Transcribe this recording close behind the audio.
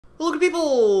Hello good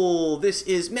people, this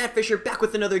is Matt Fisher back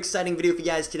with another exciting video for you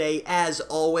guys today as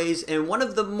always, and one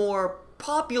of the more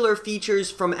popular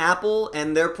features from Apple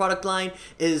and their product line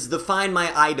is the Find My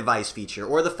iDevice feature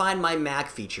or the Find My Mac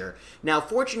feature. Now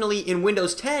fortunately in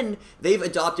Windows 10 they've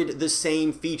adopted the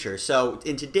same feature, so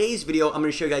in today's video I'm going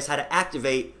to show you guys how to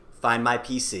activate Find My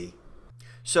PC.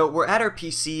 So we're at our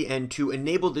PC, and to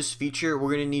enable this feature we're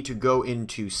going to need to go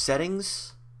into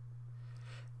Settings.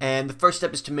 And the first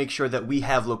step is to make sure that we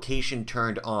have location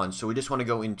turned on. So we just want to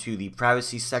go into the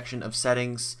privacy section of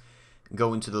settings,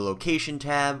 go into the location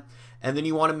tab, and then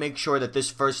you want to make sure that this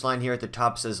first line here at the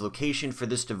top says location for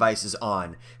this device is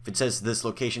on. If it says this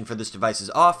location for this device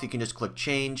is off, you can just click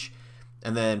change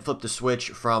and then flip the switch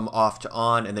from off to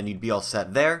on, and then you'd be all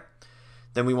set there.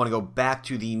 Then we want to go back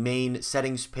to the main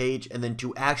settings page, and then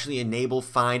to actually enable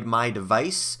Find My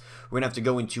Device, we're going to have to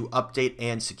go into Update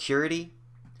and Security.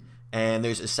 And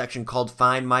there's a section called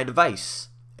Find My Device,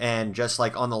 and just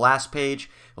like on the last page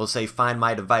it'll say Find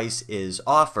My Device is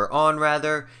off, or on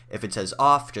rather. If it says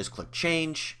off, just click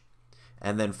change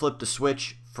and then flip the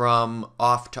switch from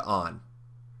off to on.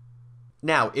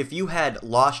 Now if you had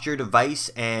lost your device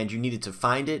and you needed to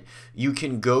find it, you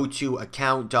can go to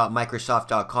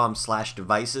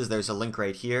account.microsoft.com/devices. There's a link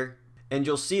right here, and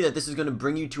you'll see that this is going to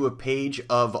bring you to a page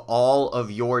of all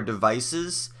of your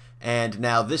devices. And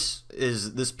now this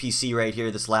PC right here,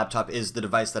 this laptop, is the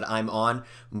device that I'm on,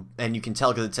 and you can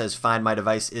tell because it says Find My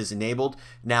Device is enabled.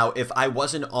 Now if I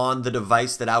wasn't on the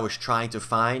device that I was trying to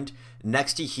find,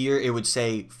 next to here it would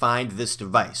say find this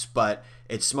device, but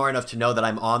it's smart enough to know that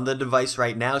I'm on the device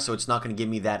right now, so it's not going to give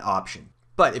me that option.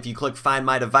 But if you click Find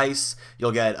My Device,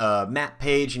 you'll get a map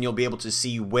page and you'll be able to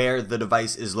see where the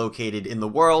device is located in the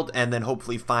world, and then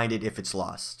hopefully find it if it's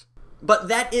lost. But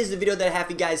that is the video that I have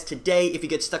for you guys today. If you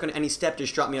get stuck on any step,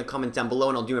 just drop me a comment down below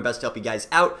and I'll do my best to help you guys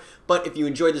out. But if you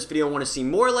enjoyed this video and want to see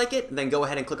more like it, then go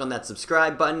ahead and click on that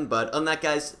subscribe button. But other than that,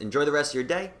 guys, enjoy the rest of your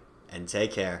day and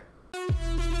take care.